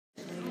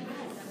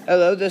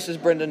Hello, this is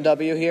Brendan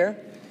W. here.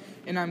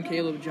 And I'm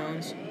Caleb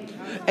Jones.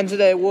 And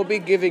today we'll be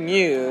giving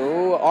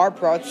you our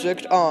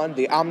project on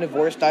the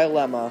omnivore's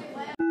dilemma.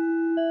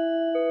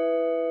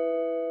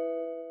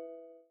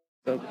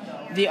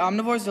 The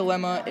Omnivore's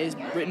Dilemma is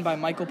written by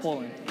Michael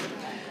Pollan.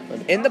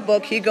 In the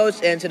book, he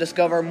goes in to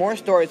discover more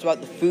stories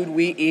about the food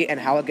we eat and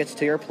how it gets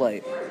to your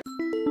plate.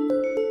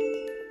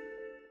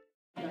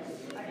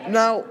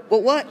 Now,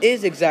 what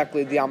is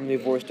exactly the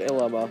omnivore's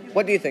dilemma?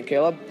 What do you think,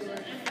 Caleb?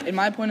 In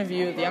my point of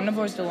view, the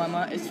Omnivore's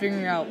Dilemma is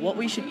figuring out what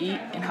we should eat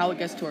and how it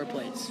gets to our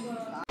plates.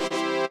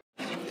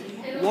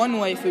 One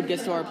way food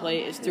gets to our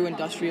plate is through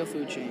industrial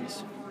food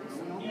chains.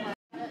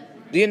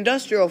 The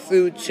industrial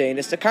food chain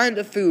is the kind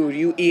of food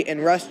you eat in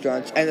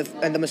restaurants and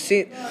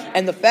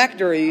the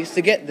factories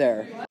to get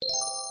there.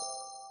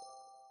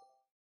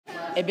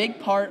 A big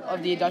part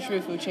of the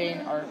industrial food chain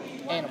are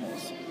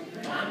animals.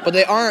 But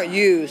they aren't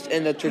used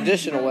in the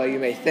traditional way you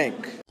may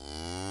think.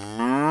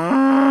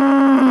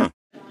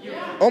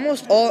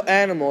 Almost all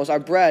animals are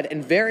bred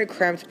in very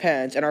cramped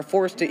pens and are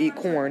forced to eat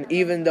corn,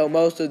 even though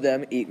most of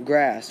them eat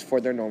grass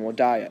for their normal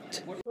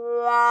diet.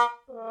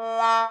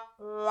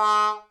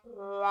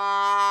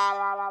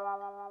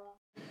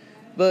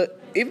 But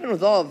even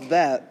with all of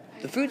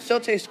that, the food still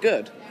tastes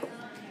good.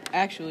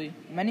 Actually,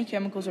 many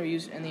chemicals are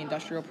used in the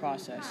industrial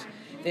process.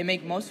 They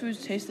make most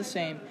foods taste the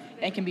same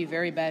and can be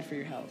very bad for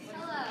your health.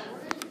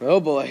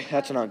 Oh boy,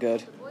 that's not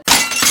good.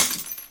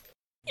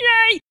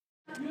 Yay!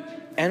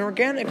 An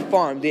organic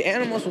farm, the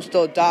animals will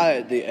still die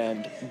at the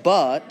end,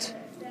 but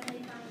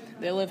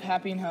they live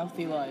happy and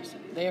healthy lives.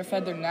 They are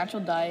fed their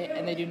natural diet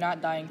and they do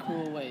not die in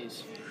cruel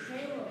ways.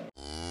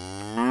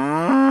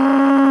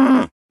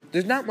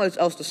 There's not much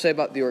else to say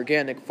about the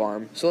organic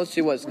farm, so let's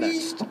see what's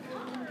next.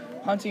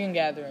 Hunting and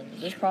gathering.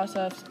 This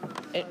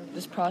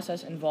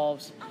process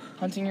involves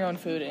hunting your own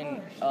food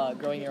and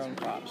growing your own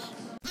crops.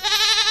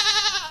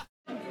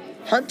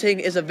 Hunting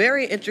is a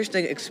very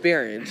interesting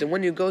experience, and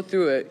when you go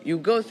through it, you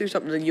go through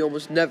something that you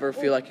almost never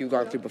feel like you've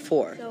gone through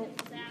before.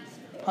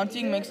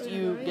 Hunting makes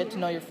you get to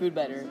know your food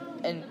better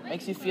and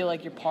makes you feel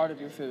like you're part of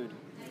your food.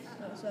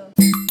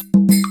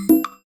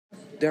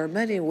 There are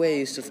many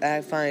ways to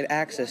find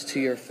access to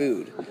your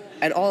food,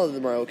 and all of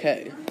them are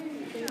okay.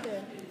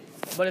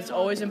 But it's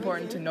always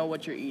important to know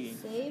what you're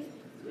eating.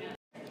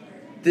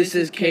 This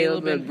is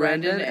Caleb and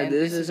Brendan, and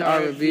this is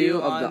our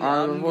review of the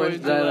Omnivore's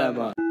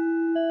Dilemma.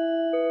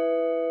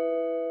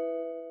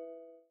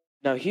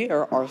 Now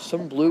here are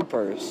some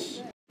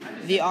bloopers.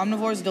 The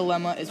Omnivore's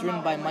Dilemma is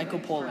written by Michael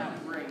Pollan.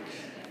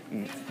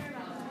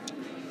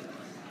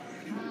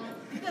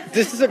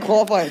 This is a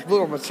qualified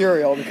blooper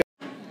material because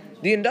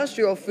the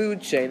industrial food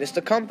chain is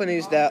the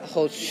companies that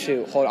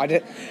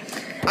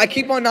I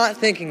keep on not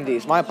thinking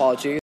these. My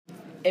apologies.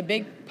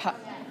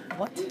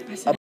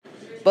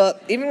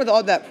 But even with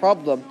all that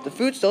problem, the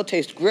food still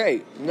tastes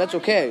great, and that's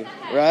okay,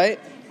 right?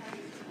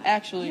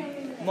 Actually,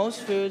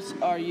 most foods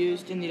are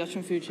used in the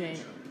industrial food chain.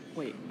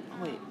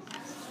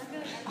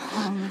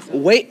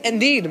 Wait,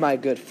 indeed, my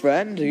good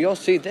friend. You'll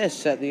see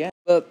this at the end.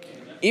 But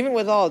even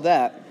with all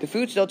that, the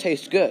food still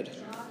tastes good.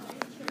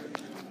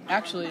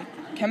 Actually,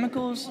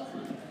 chemicals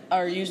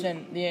are used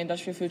in the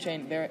industrial food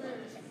chain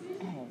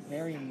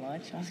very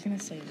much. I was going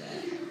to say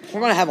that. We're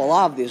going to have a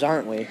lot of these,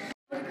 aren't we?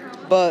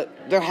 But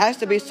there has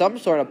to be some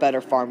sort of better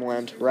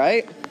farmland,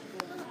 right?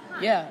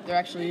 Yeah, there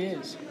actually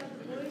is.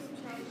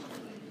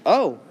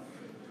 Oh.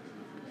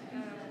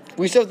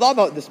 We should have thought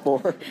about this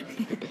more.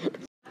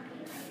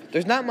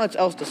 There's not much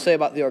else to say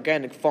about the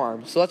organic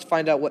farm, so let's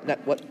find out what.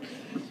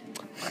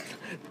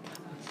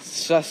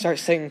 Should I start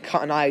saying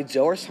Cotton Eye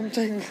Joe or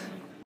something?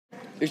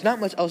 There's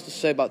not much else to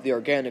say about the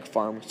organic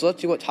farm, so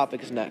let's see what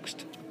topic is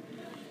next.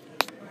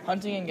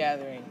 Hunting and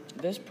gathering.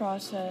 This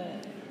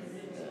process.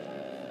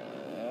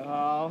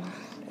 What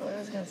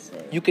was I gonna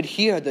say? You could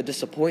hear the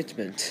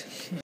disappointment.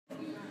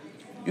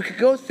 You could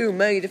go through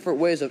many different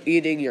ways of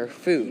eating your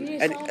food,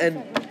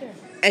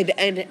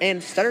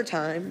 and stutter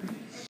time.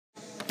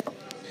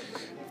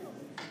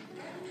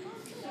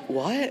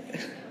 What?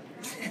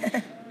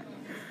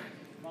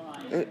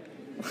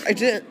 I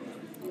didn't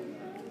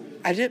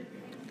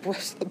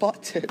press the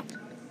button.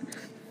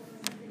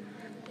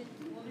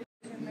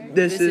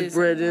 This is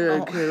Brendan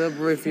and Caleb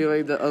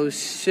reviewing the Oh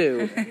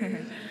Shoot.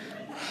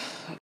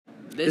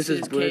 This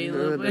is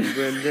Caleb and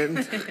Brendan.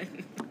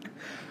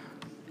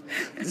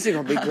 This is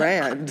gonna be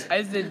grand.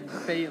 I said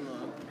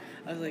Balo.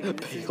 I was like,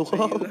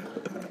 Balo?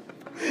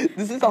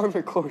 This is our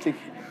recording.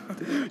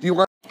 Do you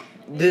want?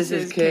 This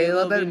is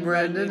Caleb and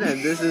Brendan,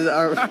 and this is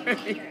our.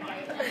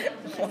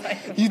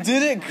 You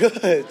did it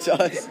good,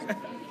 Josh.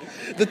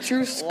 The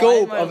true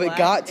scope of it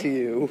got to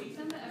you.